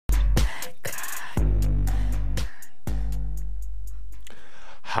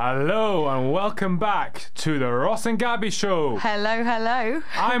Hello and welcome back to the Ross and Gabby Show. Hello, hello.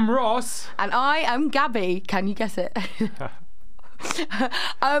 I'm Ross. And I am Gabby. Can you guess it?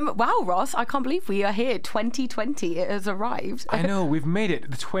 Wow, Ross, I can't believe we are here. 2020, it has arrived. I know, we've made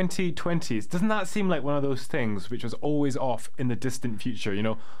it, the 2020s. Doesn't that seem like one of those things which was always off in the distant future, you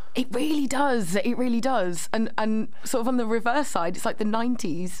know? It really does. It really does. And sort of on the reverse side, it's like the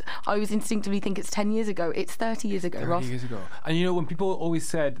 90s. I always instinctively think it's 10 years ago. It's 30 years ago, 30 Ross. years ago. And you know, when people always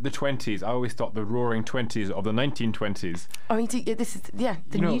said the 20s, I always thought the roaring 20s of the 1920s. I mean, this is, the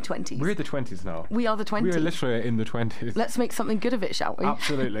new 20s. We're the 20s now. We are the 20s. We are literally in the 20s. Let's make something good of it, shall we?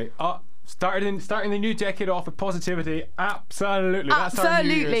 Absolutely. Starting the new decade off with positivity. Absolutely. That's our New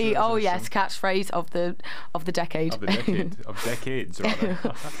Year's Absolutely. Oh resolution. yes, catchphase of the decade. Of decades, rather.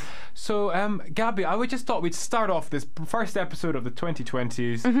 So, Gabby, I just thought we'd start off this first episode of the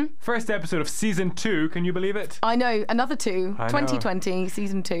 2020s. First episode of season 2. Can you believe it? I know, another 2. I know. 2020,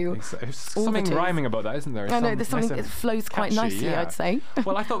 season 2. There's something rhyming about that, isn't there? I know, there's something that flows quite catchy, nicely, yeah. I'd say.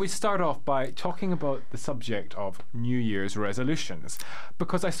 Well, I thought we'd start off by talking about the subject of New Year's resolutions,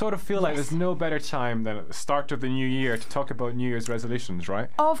 because I sort of feel like there's no better time than at the start of the new year to talk about New Year's resolutions, right?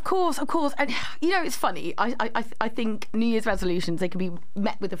 Of course. And, you know, it's funny. I think New Year's resolutions, they can be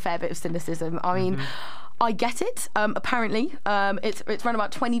met with a fair bit of cynicism. I mean, I get it. Apparently, it's around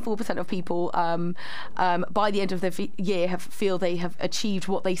about 24% of people by the end of the year feel they have achieved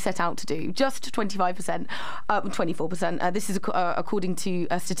what they set out to do. Just 25%, 24%. This is according to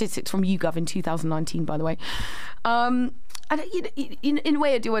statistics from YouGov in 2019, by the way. And in a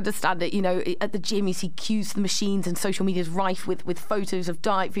way, I do understand it. You know, at the gym, you see queues for the machines, and social media is rife with photos of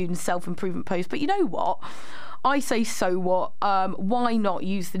diet food and self-improvement posts. But you know what? I say, so what? Why not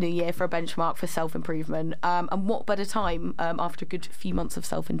use the new year for a benchmark for self-improvement? And what better time after a good few months of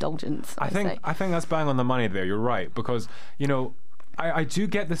self-indulgence? I think that's bang on the money there. You're right, because, you know, I do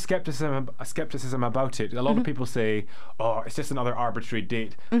get the skepticism about it. A lot of people say, oh, it's just another arbitrary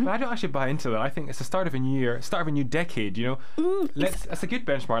date. But I don't actually buy into that. I think it's the start of a new year, start of a new decade, you know. That's a good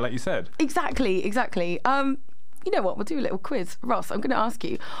benchmark, like you said. Exactly. You know what? We'll do a little quiz. Ross, I'm going to ask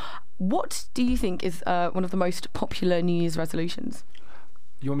you, what do you think is one of the most popular New Year's resolutions?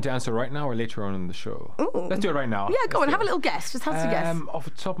 You want me to answer right now or later on in the show? Ooh. Let's do it right now. Yeah, go on, have a little guess. Just have to guess. Off the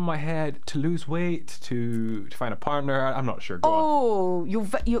top of my head, to lose weight, to find a partner. I'm not sure. Go on. Oh, you're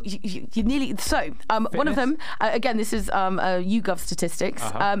nearly. So, one of them, again, this is YouGov statistics.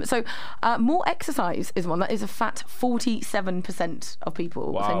 So, more exercise is one. That is a fat 47% of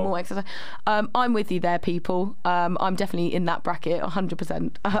people say more exercise. I'm with you there, people. I'm definitely in that bracket,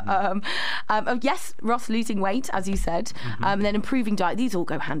 100%. Yes, Ross, losing weight, as you said, and then improving diet. These all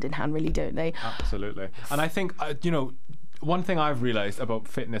go hand in hand, really, don't they? Absolutely. And I think, you know, one thing I've realised about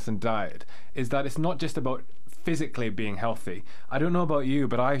fitness and diet is that it's not just about physically being healthy. I don't know about you,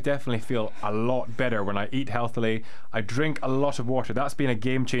 but I definitely feel a lot better when I eat healthily. I drink a lot of water. That's been a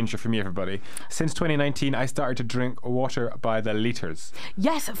game changer for me, everybody. Since 2019, I started to drink water by the litres.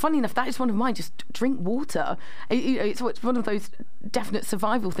 Yes, funny enough, that is one of mine. Just drink water. It's one of those definite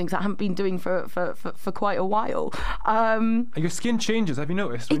survival things I haven't been doing for quite a while. Your skin changes, have you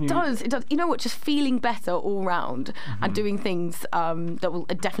noticed? It does. You know what? Just feeling better all round and doing things that will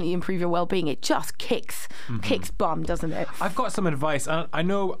definitely improve your well-being. It just kicks bum, doesn't it? I've got some advice. I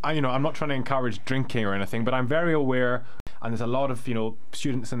know, I'm not trying to encourage drinking or anything, but I'm very aware, and there's a lot of, you know,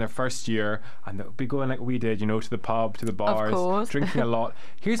 students in their first year, and they'll be going like we did, you know, to the pub, to the bars, drinking a lot.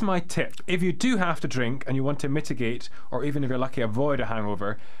 Here's my tip. If you do have to drink and you want to mitigate, or even if you're lucky, avoid a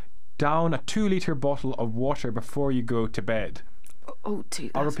hangover, down a 2-litre bottle of water before you go to bed. Oh,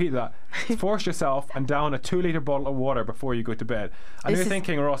 dude, I'll repeat that. Force yourself and down a 2-litre bottle of water before you go to bed. And you're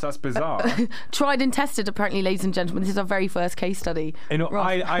thinking, Ross, that's bizarre. Tried and tested, apparently, ladies and gentlemen. This is our very first case study. You know,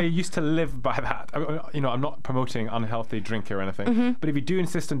 I used to live by that. You know, I'm not promoting unhealthy drinking or anything, but if you do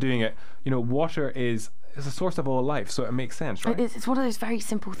insist on doing it, you know, water is a source of all life, so it makes sense, right? It's one of those very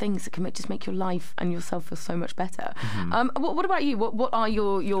simple things that can just make your life and yourself feel so much better. What about you? What are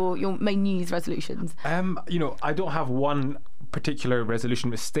your main New Year's resolutions? You know, I don't have one particular resolution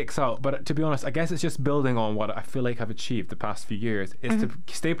that sticks out, but to be honest, I guess it's just building on what I feel like I've achieved the past few years. Is to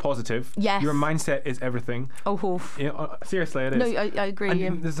stay positive. Yes. Your mindset is everything. You know, seriously, it is. No, I agree.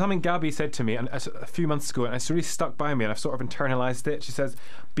 And there's something Gabby said to me a few months ago, and it's really stuck by me, and I've sort of internalized it. She says,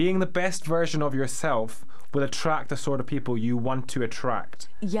 being the best version of yourself will attract the sort of people you want to attract.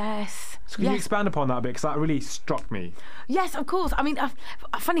 Yes. So can you expand upon that a bit, because that really struck me? Yes, of course. I mean,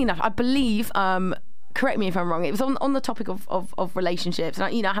 funny enough, I believe correct me if I'm wrong, it was on the topic of relationships,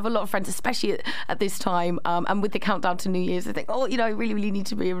 and I have a lot of friends, especially at this time, and with the countdown to New Year's, they think, I really, really need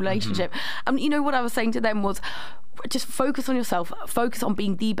to be in a relationship. And you know what I was saying to them was, just focus on yourself, focus on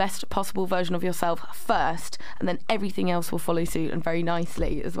being the best possible version of yourself first, and then everything else will follow suit, and very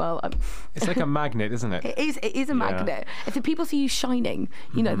nicely as well. It's like a magnet, isn't it? It is a magnet. If the people see you shining,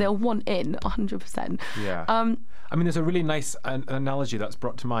 you know, they'll want in 100%. Yeah. I mean, there's a really nice analogy that's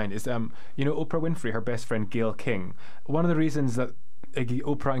brought to mind is, you know, Oprah Winfrey, her best friend Gayle King. One of the reasons that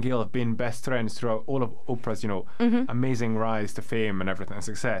Oprah and Gayle have been best friends throughout all of Oprah's, you know, amazing rise to fame and everything and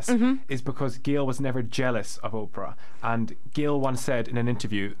success is because Gayle was never jealous of Oprah. And Gayle once said in an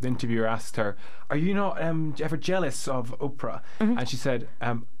interview, the interviewer asked her, "Are you not ever jealous of Oprah?" And she said,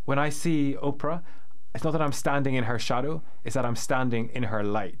 "When I see Oprah, it's not that I'm standing in her shadow, it's that I'm standing in her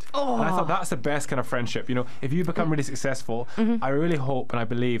light." And I thought that's the best kind of friendship. You know, if you become really successful, I really hope and I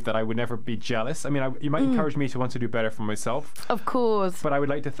believe that I would never be jealous. I mean, you might encourage me to want to do better for myself. Of course. But I would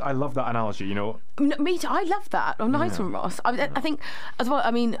like to, I love that analogy, you know. Me too. I love that. Oh, nice one, Ross. I think as well,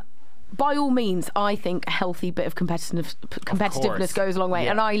 I mean, by all means, I think a healthy bit of competitiveness goes a long way,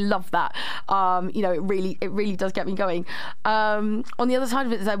 and I love that. You know, it really does get me going. On the other side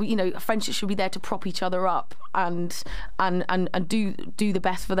of it is that, you know, friendships should be there to prop each other up and do the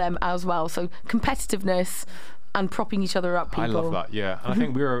best for them as well. So competitiveness and propping each other up, people. I love that, yeah. And I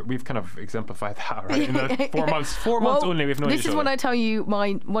think we've kind of exemplified that, right? In the 4 months. 4 months only we've known each other. This is when I tell you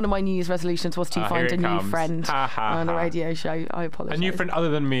one of my New Year's resolutions was to find a new friend on a radio show. I apologise. A new friend other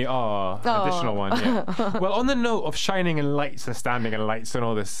than me. Additional one, yeah. Well, on the note of shining in lights and standing in lights and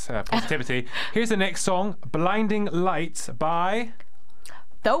all this positivity, here's the next song, Blinding Lights by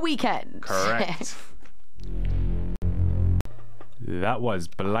The Weeknd. Correct. That was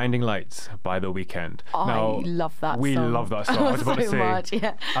Blinding Lights by The Weeknd. I love that song. We love that song. I was about to say. Much,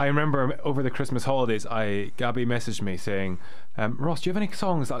 yeah. I remember over the Christmas holidays, Gabby messaged me saying, "Ross, do you have any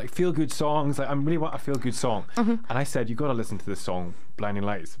songs that like feel good songs? Like, I really want a feel good song." And I said, "You got to listen to this song, Blinding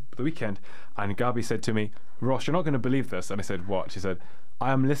Lights, The Weeknd." And Gabby said to me, "Ross, you're not going to believe this." And I said, "What?" She said,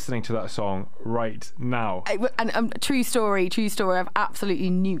 "I am listening to that song right now." And true story. I've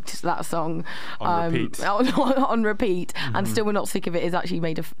absolutely nuked that song on repeat. On repeat, and still we're not sick of it. It's actually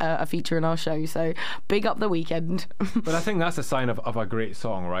made a feature in our show. So big up The Weeknd. But I think that's a sign of a great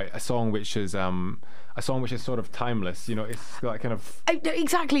song, right? A song which is sort of timeless. You know, it's that kind of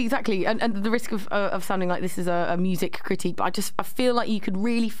exactly. And the risk of sounding like this is a music critique, but I feel like you could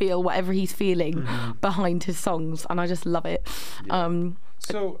really feel whatever he's feeling behind his songs, and I just love it. Yeah.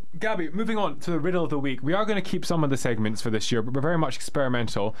 So, Gabby, moving on to the riddle of the week. We are going to keep some of the segments for this year, but we're very much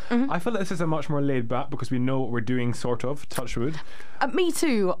experimental. I feel like this is a much more laid back because we know what we're doing, sort of. Touch wood. Me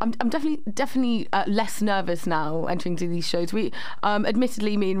too. I'm definitely less nervous now entering into these shows. We,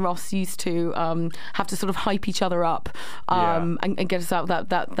 admittedly, me and Ross used to have to sort of hype each other up and get us out of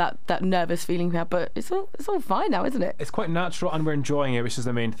that nervous feeling we had. But it's all fine now, isn't it? It's quite natural, and we're enjoying it, which is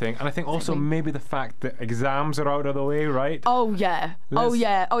the main thing. And I think also maybe the fact that exams are out of the way, right? Oh yeah. Oh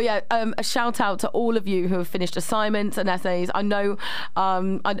yeah. A shout out to all of you who have finished assignments and essays. I know,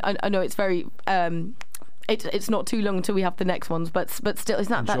 I know it's very. It's not too long until we have the next ones, but still,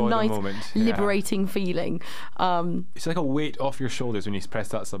 isn't that nice, liberating feeling? It's like a weight off your shoulders when you press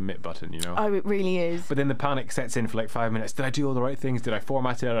that submit button, you know? Oh, it really is. But then the panic sets in for like 5 minutes. Did I do all the right things? Did I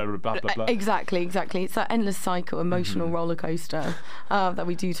format it? Blah, blah, blah. Exactly. It's that endless cycle, emotional roller coaster that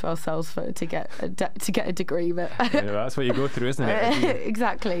we do to ourselves to get a degree. But that's what you go through, isn't it?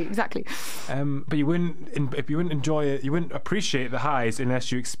 Exactly. But you wouldn't enjoy it. You wouldn't appreciate the highs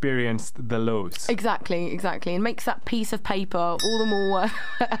unless you experienced the lows. Exactly, and makes that piece of paper all the more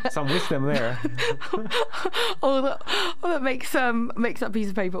some wisdom there. that makes that piece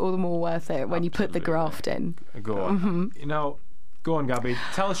of paper all the more worth it when you put the graft in. Go on. Now, go on, Gabby.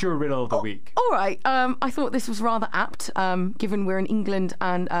 Tell us your riddle of the week. All right. I thought this was rather apt, given we're in England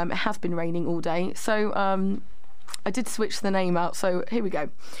and it has been raining all day. So I did switch the name out. So here we go.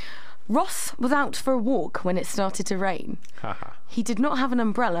 Ross was out for a walk when it started to rain. He did not have an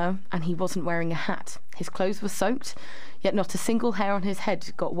umbrella and he wasn't wearing a hat. His clothes were soaked, yet not a single hair on his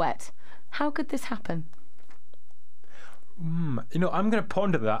head got wet. How could this happen? You know, I'm going to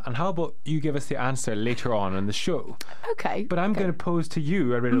ponder that, and how about you give us the answer later on in the show? Okay. But I'm going to pose to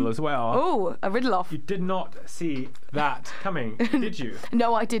you a riddle as well. Oh, a riddle off. You did not see that coming, did you?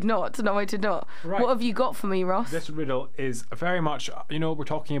 No, I did not. Right. What have you got for me, Ross? This riddle is very much, you know, we're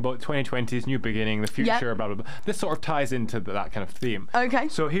talking about 2020's new beginning, the future, blah, blah, blah. This sort of ties into that kind of theme. Okay.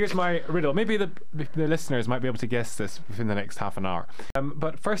 So here's my riddle. Maybe the listeners might be able to guess this within the next half an hour.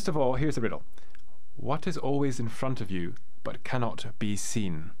 But first of all, here's the riddle. What is always in front of you but cannot be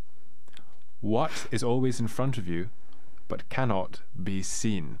seen? What is always in front of you but cannot be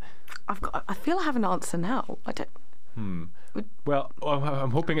seen? I feel I have an answer now. I don't. Well,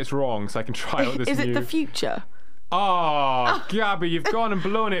 I'm hoping it's wrong so I can try out this. Is it the future? Oh, Gabby, you've gone and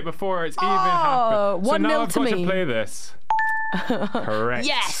blown it before it's even happened. So now I've got to play this. Correct.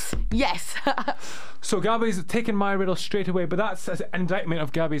 Yes. So Gabby's taken my riddle straight away, but that's an indictment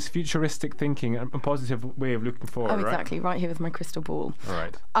of Gabby's futuristic thinking and a positive way of looking forward. Oh, exactly. Right here with my crystal ball. All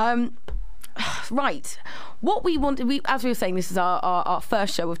right. Right. What we wanted, as we were saying, this is our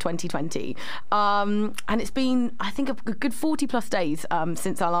first show of 2020. And it's been, I think, a good 40 plus days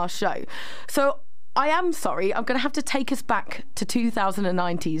since our last show. So I am sorry, I'm going to have to take us back to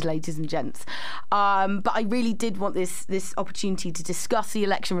 2090s, ladies and gents. But I really did want this opportunity to discuss the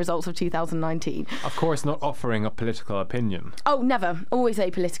election results of 2019. Of course, not offering a political opinion. Oh, never. Always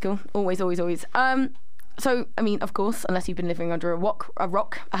apolitical. Always. So, I mean, of course, unless you've been living under a rock,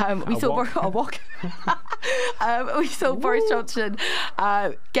 we saw Boris Johnson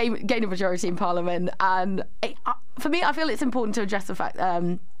gain a majority in Parliament, and for me, I feel it's important to address the fact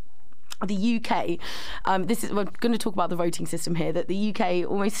the UK, we're going to talk about the voting system here, that the UK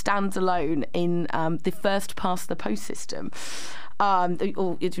almost stands alone in the first past the post system,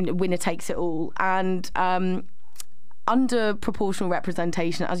 or winner takes it all, and under proportional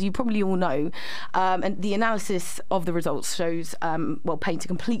representation, as you probably all know, and the analysis of the results shows, paints a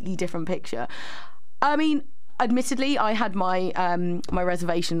completely different picture. I mean, admittedly, I had my my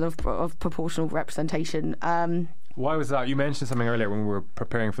reservations of proportional representation. Why was that? You mentioned something earlier when we were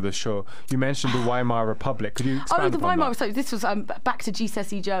preparing for the show. You mentioned the Weimar Republic. Could you expand the upon Weimar. that? So this was back to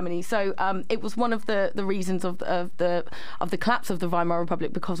GCSE Germany. So it was one of the reasons of the collapse of the Weimar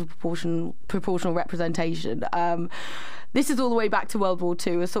Republic because of proportional representation. This is all the way back to World War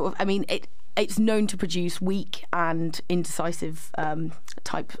II. It's known to produce weak and indecisive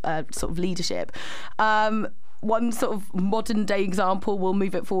type sort of leadership. One sort of modern day example will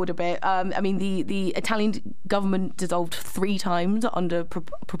move it forward a bit. The Italian government dissolved 3 times under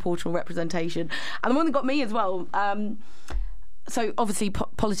proportional representation. And the one that got me as well, so obviously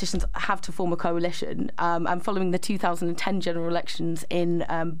politicians have to form a coalition. And following the 2010 general elections in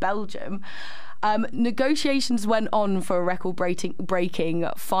Belgium, negotiations went on for a record-breaking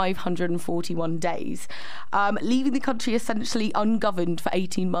 541 days, leaving the country essentially ungoverned for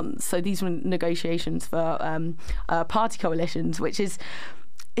 18 months. So these were negotiations for party coalitions, which is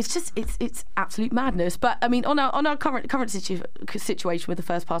it's absolute madness. But I mean, on our current situation with the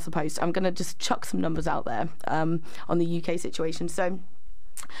first past the post, I'm going to just chuck some numbers out there on the UK situation. So.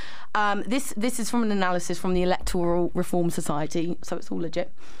 This is from an analysis from the Electoral Reform Society, so it's all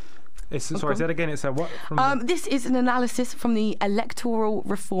legit. Sorry, say that again. It's a what? This is an analysis from the Electoral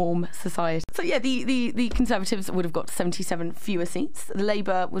Reform Society. So yeah, the Conservatives would have got 77 fewer seats. The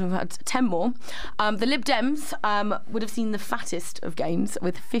Labour would have had 10 more. The Lib Dems would have seen the fattest of gains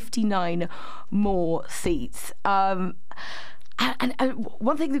with 59 more seats. And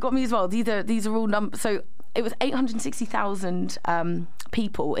one thing that got me as well. These are all numbers. So it was 860,000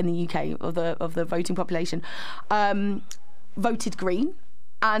 people in the UK of the voting population voted Green.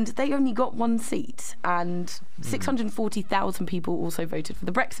 And they only got 1 seat, and 640,000 people also voted for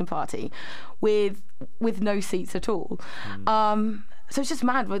the Brexit Party, with no seats at all. So it's just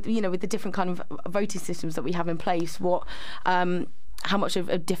mad, with the different kind of voting systems that we have in place. How much of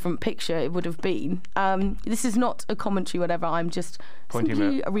a different picture it would have been. This is not a commentary, whatever. I'm just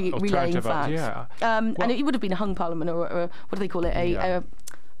simply relaying facts. Yeah. And it would have been a hung parliament, or what do they call it? A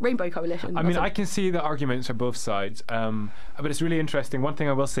Rainbow Coalition. I mean, I can see the arguments for both sides, but it's really interesting. One thing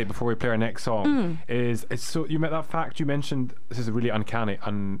I will say before we play our next song is you met that fact you mentioned. This is really uncanny,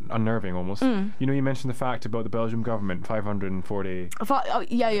 unnerving almost. You mentioned the fact about the Belgian government, 540.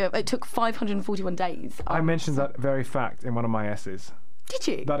 Yeah. It took 541 days. I mentioned that very fact in one of my essays. Did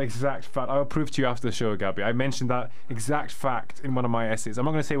you? That exact fact. I'll prove to you after the show, Gabby. I mentioned that exact fact in one of my essays. I'm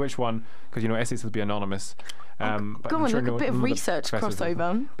not going to say which one because essays will be anonymous. But go on, a bit of research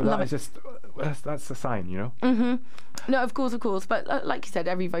crossover. But that is just that's a sign, No, of course. But like you said,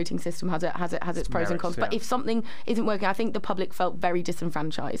 every voting system has its pros and cons. Yeah. But if something isn't working, I think the public felt very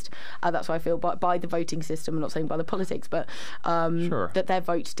disenfranchised. That's what I feel by the voting system. I'm not saying by the politics, but that their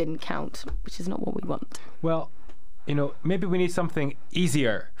votes didn't count, which is not what we want. Well, maybe we need something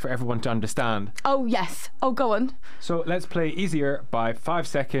easier for everyone to understand. Oh yes. Oh, go on. So let's play Easier by 5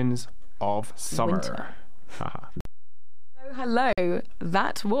 Seconds of Summer. Winter. Hello,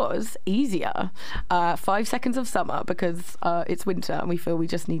 that was Easier, 5 Seconds of Summer, because it's winter and we feel we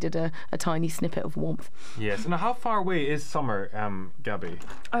just needed a tiny snippet of warmth. Yes. Now, how far away is summer, Gabby?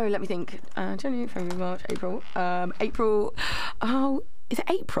 Oh, let me think. January, February, March, April. April. Oh, is it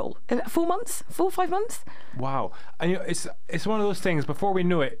April? 4 months? 4 or 5 months? Wow. And it's one of those things, before we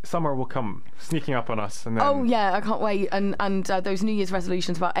know it, summer will come sneaking up on us. And then... Oh, yeah, I can't wait. And those New Year's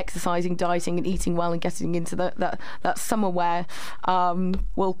resolutions about exercising, dieting and eating well and getting into that summer wear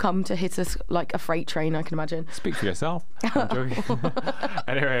will come to hit us like a freight train, I can imagine. Speak for yourself. I'm joking.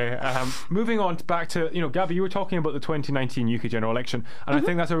 Anyway, moving on back to, Gabby, you were talking about the 2019 UK general election, and I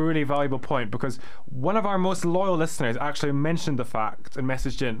think that's a really valuable point, because one of our most loyal listeners actually mentioned the fact and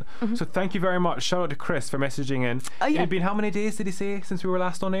messaged in. So thank you very much. Shout out to Chris for messaging in. It had been how many days did he say since we were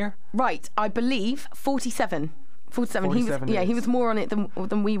last on air? Right, I believe 47. 47. He was more on it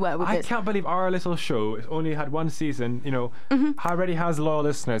than we were with I can't believe our little show only had one season, already has loyal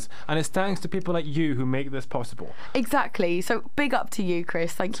listeners, and it's thanks to people like you who make this possible. Exactly. So big up to you,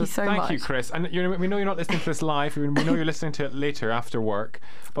 Chris. Thank you so much. Thank you, Chris. And we know you're not listening to this live. We know you're listening to it later after work,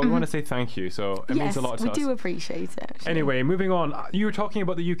 but we want to say thank you. So it means a lot to us. We do appreciate it. Actually. Anyway, moving on. You were talking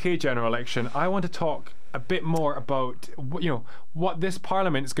about the UK general election. I want to talk a bit more about what this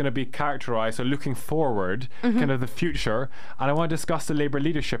parliament is going to be characterised, so looking forward, kind of the future, and I want to discuss the Labour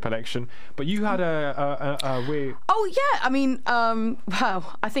leadership election. But you had a way. Oh yeah, I mean,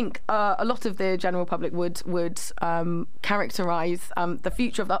 well, I think a lot of the general public would characterise the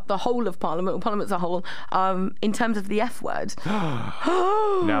future of the whole of Parliament, or Parliament as a whole, in terms of the F word.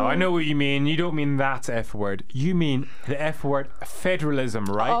 Now I know what you mean. You don't mean that F word. You mean the F word, federalism,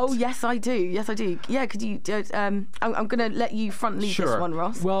 right? Oh yes, I do. Yes, I do. Yeah. Could you? I'm going to let you front lead this one,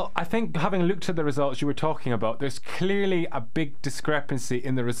 Ross. Well, I think having looked at the results you were talking about, there's clearly a big discrepancy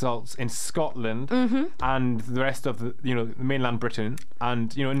in the results in Scotland and the rest of the mainland Britain,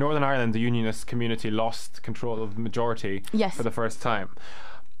 and in Northern Ireland the Unionist community lost control of the majority for the first time.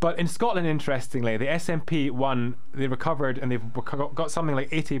 But in Scotland, interestingly, the SNP won. They recovered, and they've got something like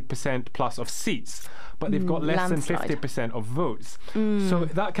 80% plus of seats, but they've got less than 50% of votes. So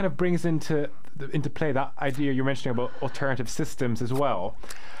that kind of brings into play that idea you're mentioning about alternative systems as well.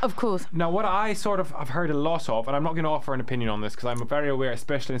 Of course. Now, what I sort of have heard a lot of, and I'm not going to offer an opinion on this because I'm very aware,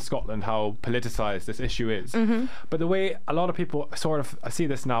 especially in Scotland, how politicised this issue is. But the way a lot of people sort of see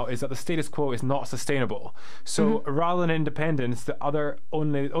this now is that the status quo is not sustainable. So rather than independence, the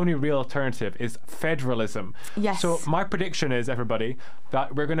only real alternative is federalism. Yes. So my prediction is, everybody,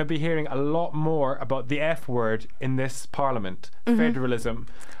 that we're going to be hearing a lot more about the F word in this parliament, federalism.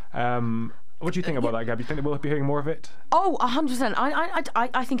 What do you think about that, Gab? You think that we'll be hearing more of it? Oh, 100%.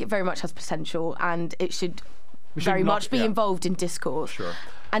 I think it very much has potential, and it should very much be involved in discourse. Sure.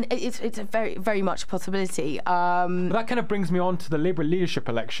 And it's a very, very much a possibility. That kind of brings me on to the Labour leadership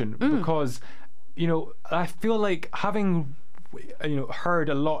election, because, I feel like having heard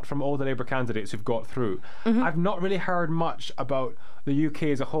a lot from all the Labour candidates who've got through, I've not really heard much about the UK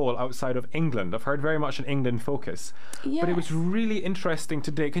as a whole outside of England. I've heard very much an England focus. But it was really interesting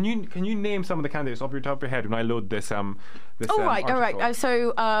today. Can you name some of the candidates off your top of your head when I load this all right.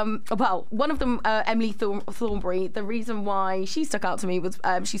 So, well, one of them, Emily Thornberry, the reason why she stuck out to me was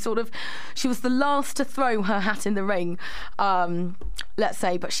she was the last to throw her hat in the ring, let's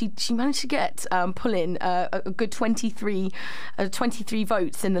say, but she managed to get pull in a good 23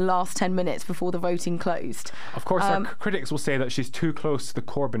 votes in the last 10 minutes before the voting closed. Of course, our critics will say that she's too close to the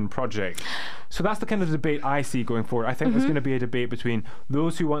Corbyn project. So that's the kind of debate I see going forward. I think there's going to be a debate between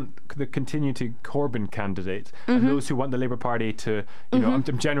those who want the continued Corbyn candidate and those who want the Labour Party to, I'm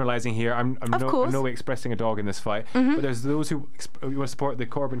generalising here. I'm no way expressing a dog in this fight. But there's those who want to support the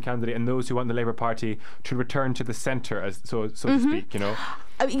Corbyn candidate and those who want the Labour Party to return to the centre, so to speak.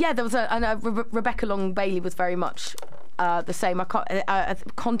 Yeah, there was Rebecca Long Bailey was very much the same.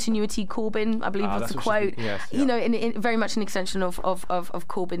 Continuity Corbyn, I believe was the quote. In very much an extension of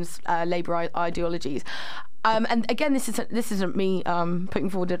Corbyn's Labour ideologies. And again, this isn't me putting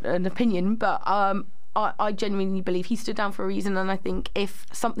forward an opinion, but I genuinely believe he stood down for a reason, and I think if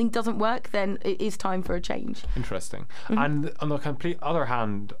something doesn't work, then it is time for a change. Interesting. And on the complete other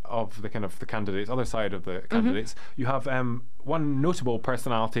hand of the candidates, other side of the candidates, you have one notable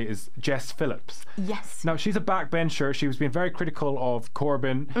personality is Jess Phillips. Yes. Now, she's a backbencher. She's been very critical of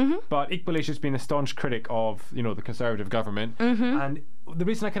Corbyn, but equally she's been a staunch critic of the Conservative government. And the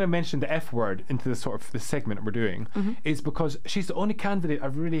reason I kind of mentioned the F word into the sort of the segment we're doing is because she's the only candidate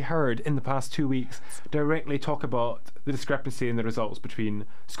I've really heard in the past 2 weeks directly talk about the discrepancy in the results between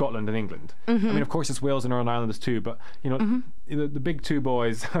Scotland and England. I mean, of course, it's Wales and Northern Ireland too, but the big two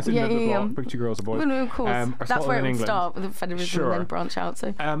boys, big two girls or boys. Well, no, of course. That's where it would start with the federalism and then branch out.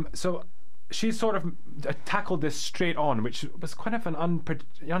 So she sort of tackled this straight on, which was kind of an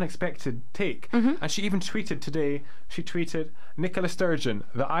unexpected take. And she even tweeted today, Nicola Sturgeon,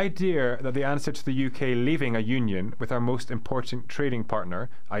 the idea that the answer to the UK leaving a union with our most important trading partner,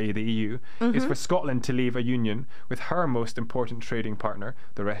 i.e. the EU, is for Scotland to leave a union with her most important trading partner,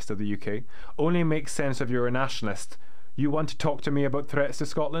 the rest of the UK, only makes sense if you're a nationalist. You want to talk to me about threats to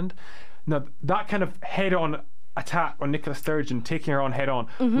Scotland? Now, that kind of head-on attack on Nicola Sturgeon, taking her on head on,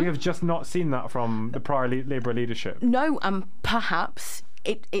 we have just not seen that from the prior Labour leadership. No, perhaps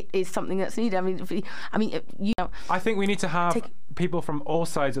it is something that's needed. I think we need to have people from all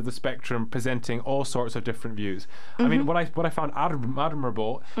sides of the spectrum presenting all sorts of different views. I mean, what I found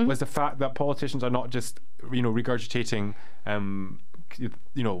admirable was the fact that politicians are not just regurgitating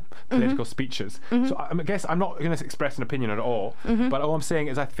political speeches. So I guess I'm not going to express an opinion at all, but all I'm saying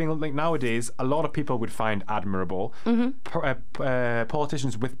is I feel like nowadays a lot of people would find admirable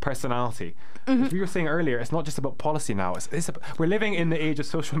politicians with personality. As we were saying earlier, it's not just about policy now. We're living in the age of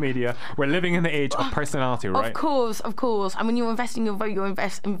social media. We're living in the age of personality, right? Of course. And when you're investing your vote, you're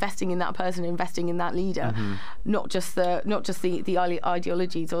investing in that person, investing in that leader, not just the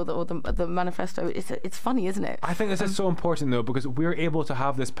ideologies or the manifesto. It's funny, isn't it? I think this is so important though, because we're able to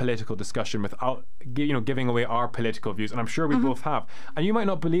have this political discussion without giving away our political views, and I'm sure we both have. And you might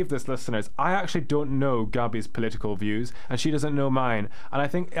not believe this, listeners, I actually don't know Gabby's political views and she doesn't know mine, and I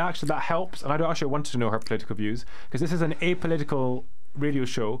think actually that helps, and I don't actually want to know her political views, because this is an apolitical radio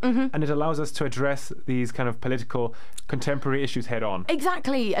show, and it allows us to address these kind of political contemporary issues head on.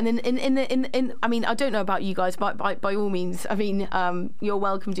 Exactly. And in I mean, I don't know about you guys, but by all means, I mean, you're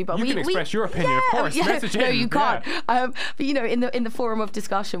welcome to. But you can express your opinion, of course. No, you can't. But in the forum of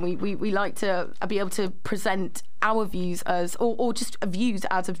discussion, we like to be able to present our views as, or just views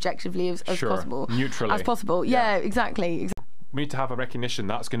as objectively as possible, neutrally as possible. Yeah, exactly. We need to have a recognition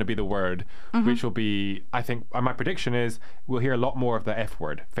that's going to be the word, which will be, I think, my prediction is we'll hear a lot more of the F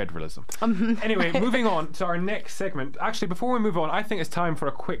word, federalism. Anyway, moving on to our next segment. Actually, before we move on, I think it's time for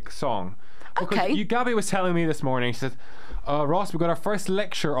a quick song. Because Gabby was telling me this morning, she said, Ross, we got our first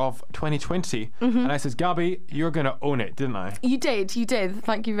lecture of 2020. And I said, Gabby, you're going to own it, didn't I? You did.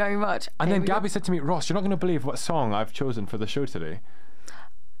 Thank you very much. And then Gabby said to me, Ross, you're not going to believe what song I've chosen for the show today.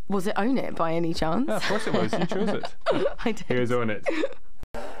 Was it Own It by any chance? Yeah, of course it was. You chose it. I did. Here's Own It.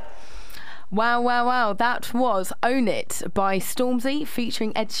 Wow. That was Own It by Stormzy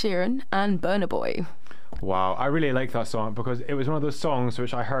featuring Ed Sheeran and Burna Boy. Wow, I really like that song because it was one of those songs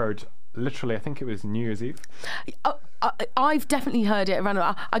which I heard literally, I think it was New Year's Eve. I've definitely heard it around.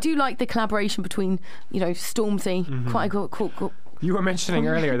 I do like the collaboration between, Stormzy, quite a cool. You were mentioning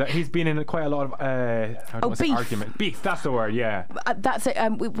earlier that he's been in quite a lot of beef. Argument. Beef, that's the word, yeah. That's it.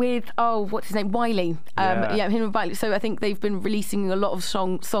 With what's his name, Wiley. Him and Wiley. So I think they've been releasing a lot of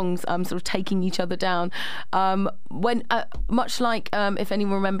songs, sort of taking each other down. When much like if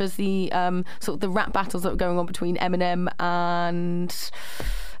anyone remembers the sort of the rap battles that were going on between Eminem and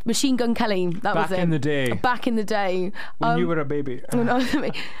Machine Gun Kelly. That was it. Back in the day. When you were a baby.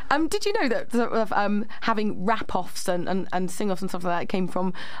 Did you know that having rap-offs and sing-offs and stuff like that came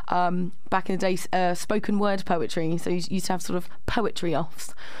from, back in the day, spoken word poetry? So you used to have sort of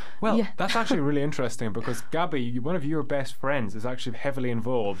poetry-offs. Well, that's actually really interesting because Gabby, one of your best friends, is actually heavily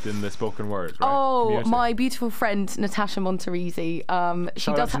involved in the spoken word, right? Community. My beautiful friend Natasha Monterisi.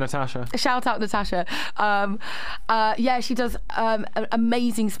 Shout out to Natasha. Shout out Natasha. She does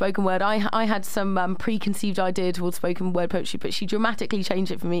amazing spoken word. I had some preconceived idea towards spoken word poetry, but she dramatically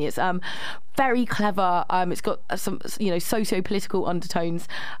changed it for me. It's very clever. It's got some socio-political undertones.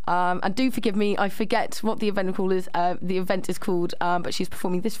 And do forgive me, I forget what the event is called. But she's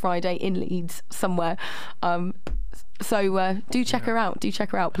performing this Friday in Leeds somewhere. So do check her out. Do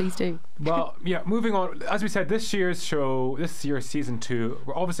check her out, please do. Well, yeah, moving on. As we said, this year's season 2,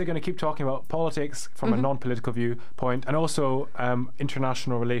 we're obviously going to keep talking about politics from a non-political viewpoint and also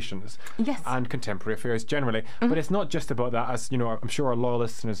international relations and contemporary affairs generally. But it's not just about that, as I'm sure our loyal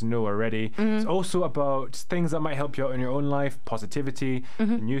listeners know already. It's also about things that might help you out in your own life, positivity,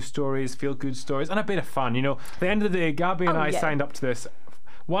 news stories, feel-good stories, and a bit of fun. At the end of the day, Gabby and I signed up to this.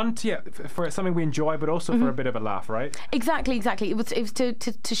 For something we enjoy, but also for a bit of a laugh, right? Exactly. It was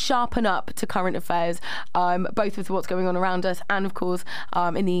to sharpen up to current affairs, both with what's going on around us, and of course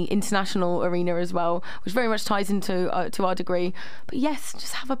in the international arena as well, which very much ties into to our degree. But yes,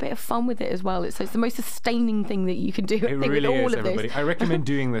 just have a bit of fun with it as well. It's the most sustaining thing that you can do. It really is, everybody. I recommend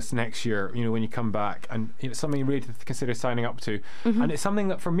doing this next year. When you come back, and it's something really to consider signing up to. And it's something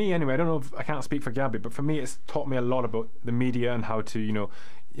that for me, anyway, I don't know if I can't speak for Gabby, but for me, it's taught me a lot about the media and how to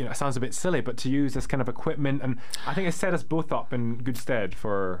you know, it sounds a bit silly, but to use this kind of equipment, and I think it set us both up in good stead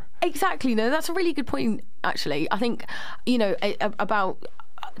for... Exactly. No, that's a really good point, actually. I think, you know, about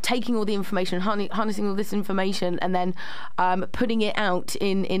taking all the information, harnessing all this information, and then putting it out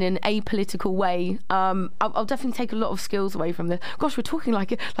in an apolitical way. I'll definitely take a lot of skills away from this. Gosh, we're talking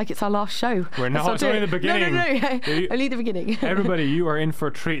like it's our last show. We're not. It's only the beginning. No. Only the beginning. Everybody, you are in for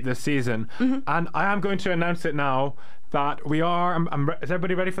a treat this season, and I am going to announce it now that we are. Is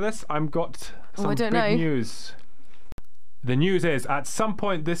everybody ready for this? I've got some big news. The news is, at some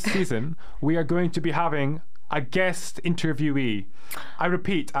point this season, we are going to be having a guest interviewee. I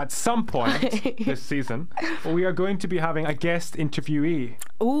repeat, at some point this season, we are going to be having a guest interviewee.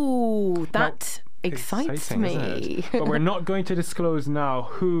 Ooh, that excites me. But we're not going to disclose now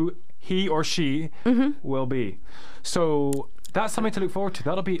who he or she will be. So that's something to look forward to.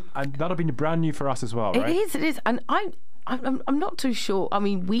 That'll be brand new for us as well, right? It is, and I'm not too sure. I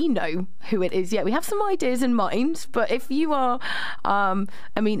mean, we know who it is. Yeah, we have some ideas in mind. But if you are,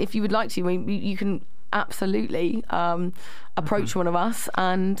 if you would like to, you can absolutely approach one of us,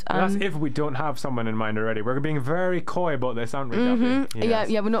 and that's if we don't have someone in mind already. We're being very coy about this, aren't we, Gabby? Yes.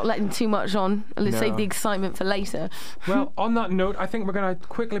 Yeah, we're not letting too much on. Let's save the excitement for later. Well, on that note, I think we're going to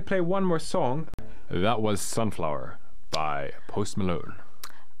quickly play one more song. That was Sunflower by Post Malone.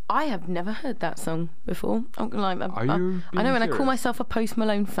 I have never heard that song before. I'm gonna lie. Are you I know, and serious? I call myself a Post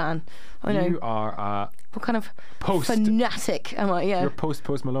Malone fan. I know. You are what kind of fanatic am I? Yeah. You're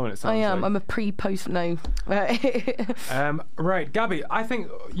Post Malone. It sounds. I am. Like. I'm a pre-post. No. Right, Gabby. I think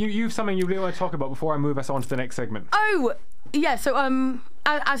you've something you really want to talk about before I move us on to the next segment. Oh. Yeah, so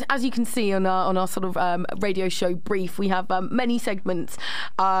as you can see on our sort of radio show brief, we have many segments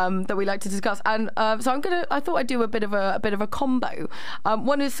that we like to discuss, and so I thought I'd do a bit of a combo.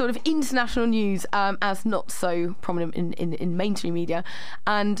 One is sort of international news, as not so prominent in mainstream media,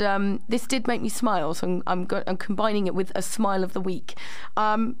 and this did make me smile, so I'm combining it with a smile of the week.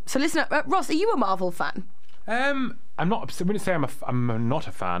 So listen up, Ross, are you a Marvel fan? I'm not. I wouldn't say I'm not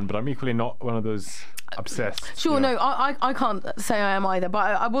a fan, but I'm equally not one of those obsessed. Sure, no, I can't say I am either, but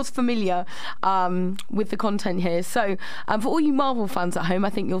I was familiar with the content here. So for all you Marvel fans at home, I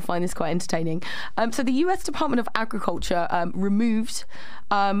think you'll find this quite entertaining. So the US Department of Agriculture removed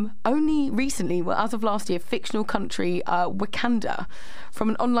only recently, well, as of last year, fictional country Wakanda from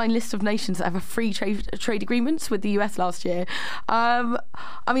an online list of nations that have a free trade agreements with the US last year. I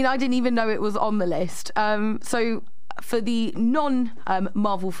mean, I didn't even know it was on the list. So for the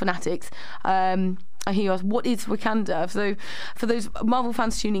non-Marvel fanatics, he asked, what is Wakanda? So for those Marvel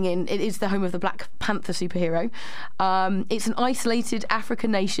fans tuning in, it is the home of the Black Panther superhero. It's an isolated African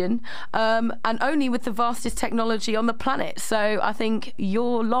nation, and only with the vastest technology on the planet. So I think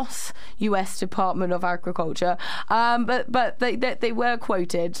your loss, US Department of Agriculture. But they were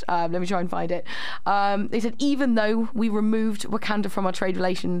quoted. Let me try and find it. They said, even though we removed Wakanda from our trade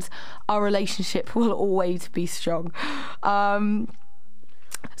relations, our relationship will always be strong.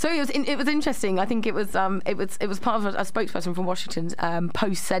 So it was interesting. I think it was part of a spokesperson from Washington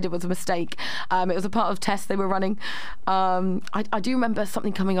Post said it was a mistake. It was a part of tests they were running. I do remember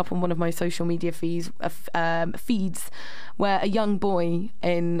something coming up on one of my social media feeds where a young boy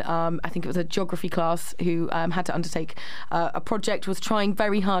in I think it was a geography class who had to undertake a project, was trying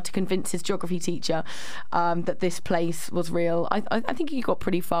very hard to convince his geography teacher that this place was real. I think he got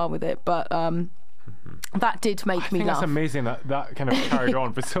pretty far with it, but that did make me laugh. I think that's amazing that kind of carried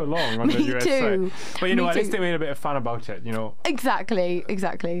on for so long on the US side. But you know, at least they made a bit of fun about it, you know. Exactly.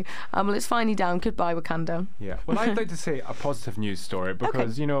 Well, it's finally down. Goodbye, Wakanda. Yeah. Well, I'd like to say a positive news story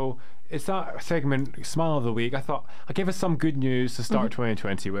because, you know, it's that segment, Smile of the Week. I thought I'd give us some good news to start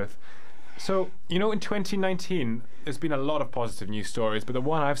 2020 with. So, you know, in 2019, there's been a lot of positive news stories, but the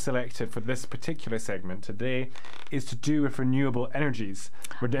one I've selected for this particular segment today is to do with renewable energies.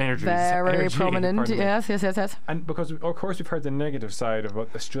 Very prominent, yes. And because, of course, we've heard the negative side of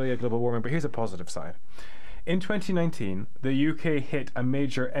Australia, global warming, but here's a positive side. In 2019, the UK hit a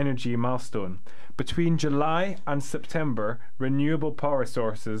major energy milestone. Between July and September, renewable power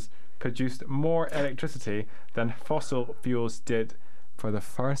sources produced more electricity than fossil fuels did for the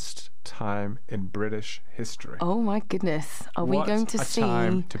first time in British history. Oh my goodness. Are we going to see... What a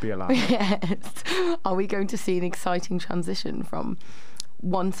time to be alive. Yes. Are we going to see an exciting transition from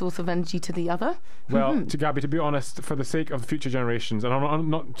one source of energy to the other? Well, to be honest, for the sake of future generations, and I'm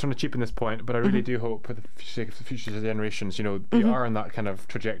not trying to cheapen this point, but I really do hope for the sake of the future generations, you know, we are on that kind of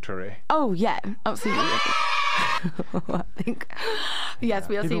trajectory. Oh, yeah, absolutely. I think, yes,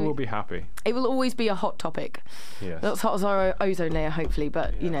 we are people seeing. will be happy. It will always be a hot topic. Yes. Not as hot as our ozone layer, hopefully,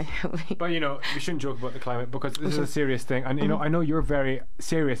 but you know. But you know, we shouldn't joke about the climate because this is a serious thing. And you know, I know you're very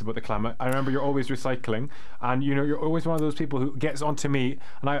serious about the climate. I remember you're always recycling, and you know, you're always one of those people who gets onto me.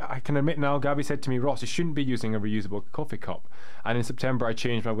 And I can admit now, Gabby said to me, Ross, you shouldn't be using a reusable coffee cup. And in September, I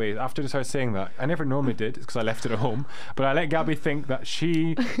changed my ways. After I started saying that, I never normally did because I left it at home. But I let Gabby think that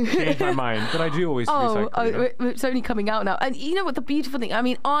she changed my mind. But I do always recycle. You know? It's only coming out now. And you know what the beautiful thing? I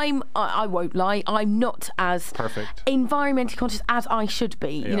mean, I won't lie. I'm not as perfect, environmentally conscious as I should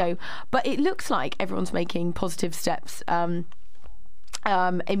be. You know, but it looks like everyone's making positive steps.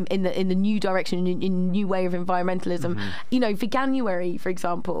 In the new direction, in new way of environmentalism. You know, for January, for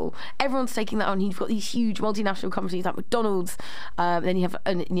example, everyone's taking that on. You've got these huge multinational companies like McDonald's, then you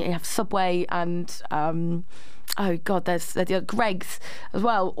have Subway and oh god, there's Greggs as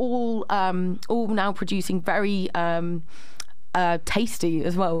well. All now producing very tasty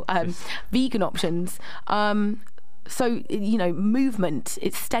as well vegan options. So, you know, movement,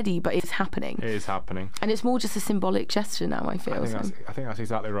 it's steady, but it's happening. It is happening. And it's more just a symbolic gesture now, I feel. I think that's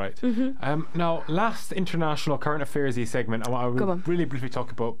exactly right. Now, last international current affairs-y segment, I want to really briefly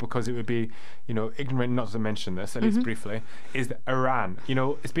talk about, because it would be, you know, ignorant not to mention this, at least briefly, is Iran. You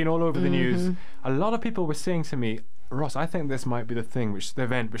know, it's been all over the news. A lot of people were saying to me, Ross, I think this might be the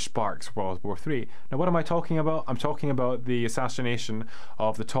event which sparks World War III. Now, what am I talking about? I'm talking about the assassination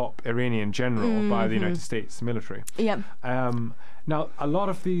of the top Iranian general by the United States military. Yeah. Now, a lot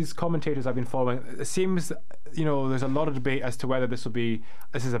of these commentators I've been following, it seems, you know, there's a lot of debate as to whether this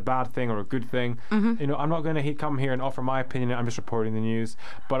is a bad thing or a good thing. You know, I'm not going to come here and offer my opinion. I'm just reporting the news.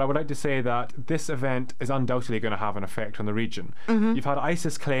 But I would like to say that this event is undoubtedly going to have an effect on the region. You've had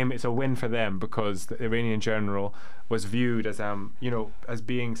ISIS claim it's a win for them because the Iranian general was viewed as you know, as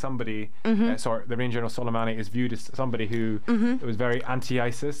being somebody. The Iranian general Soleimani is viewed as somebody who was very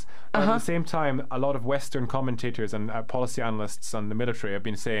anti-ISIS. But at the same time, a lot of Western commentators and policy analysts and the military have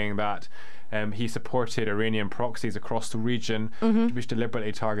been saying that he supported Iranian proxies across the region, which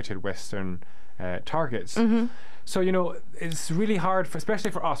deliberately targeted Western targets. So, you know, it's really hard, especially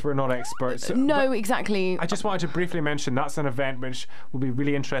for us, we're not experts. No, exactly. I just wanted to briefly mention that's an event which will be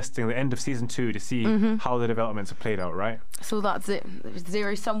really interesting at the end of season 2 to see how the developments have played out, right? So that's it.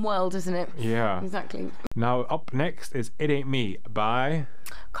 Zero-sum world, isn't it? Yeah. Exactly. Now, up next is It Ain't Me by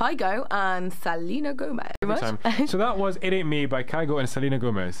Kygo and Selena Gomez. So that was It Ain't Me by Kygo and Selena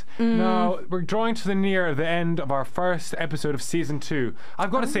Gomez. Now, we're drawing to near the end of our first episode of season 2.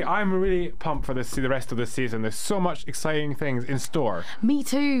 I've got to say, I'm really pumped for the rest of this season. There's so much exciting things in store. Me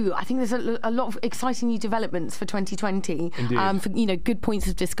too. I think there's a lot of exciting new developments for 2020. Indeed. For, you know, good points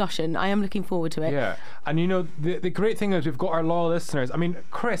of discussion. I am looking forward to it. Yeah. And you know, the great thing is we've got our loyal listeners. I mean,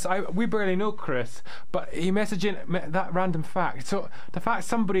 Chris, we barely know Chris, but he messaged in that random fact. So the fact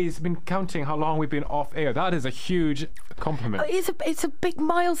somebody's been counting how long we've been off air, that is a huge compliment. It's a big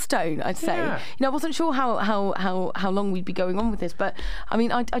milestone, I'd say. Yeah. You know, I wasn't sure how long we'd be going on with this, but I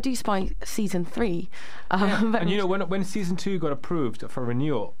mean, I do spy season 3. And you know, when season 2 got approved for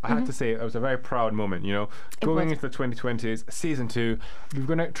renewal, I had to say it was a very proud moment. You know, going into the 2020s, season 2, we're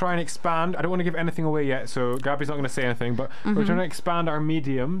going to try and expand. I don't want to give anything away yet, so Gabby's not going to say anything, but we're trying to expand our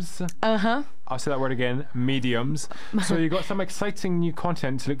mediums. I'll say that word again, mediums. So you got some exciting new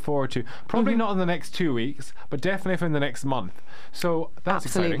content to look forward to. Probably not in the next 2 weeks, but definitely in the next month. So that's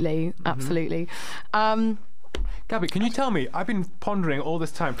exciting. Absolutely. Gabby, can you tell me? I've been pondering all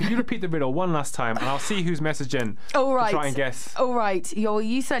this time. Can you repeat the riddle one last time, and I'll see who's messaged in. All right. To try and guess. All right.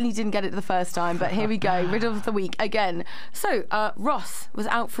 You certainly didn't get it the first time, but here we go. Riddle of the week again. So Ross was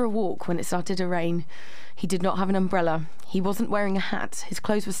out for a walk when it started to rain. He did not have an umbrella. He wasn't wearing a hat. His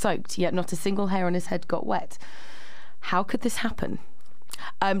clothes were soaked, yet not a single hair on his head got wet. How could this happen?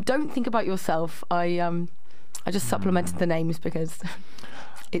 Don't think about yourself. I just supplemented the names because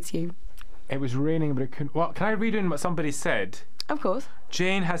it's you. It was raining, but it couldn't. Well, can I read in what somebody said? Of course.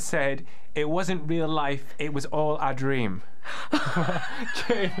 Jane has said, it wasn't real life, it was all a dream.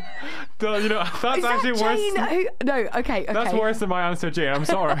 Jane, you know, that's actually worse. No, okay. That's worse than my answer, Jane. I'm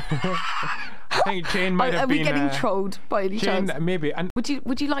sorry. I think Jane might have been. Are we getting trolled by any chance? Maybe. And would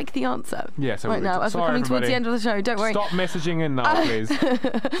you like the answer? Yes, I would. Right now, as we're coming towards the end of the show, don't worry. Stop messaging in now, please.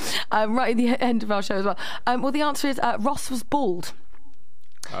 Right at the end of our show as well. Well, the answer is Ross was bald.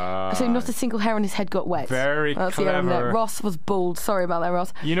 So not a single hair on his head got wet. Very clever. Ross was bald. Sorry about that,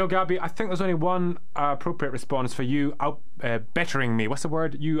 Ross. You know, Gabby, I think there's only one appropriate response for you bettering me. What's the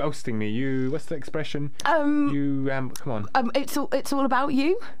word? You ousting me. What's the expression? Come on. It's all about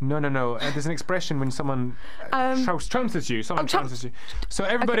you. No. There's an expression when someone trounces you. Someone trounces you. So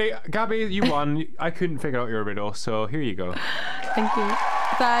everybody, okay. Gabby, you won. I couldn't figure out your riddle, so here you go. Thank you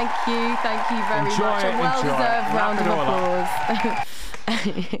very much. A well-deserved round of applause.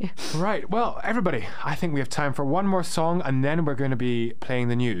 Right, well, everybody, I think we have time for one more song, and then we're going to be playing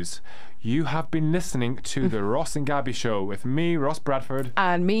the news. You have been listening to the Ross and Gabby Show with me, Ross Bradford,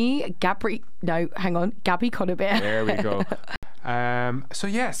 and me, Gabby Connerbeer. There we go. So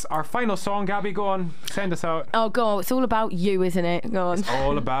yes, our final song, Gabby, go on, send us out. Oh God, it's all about you, isn't it? Go on. It's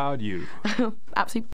all about you. Absolutely.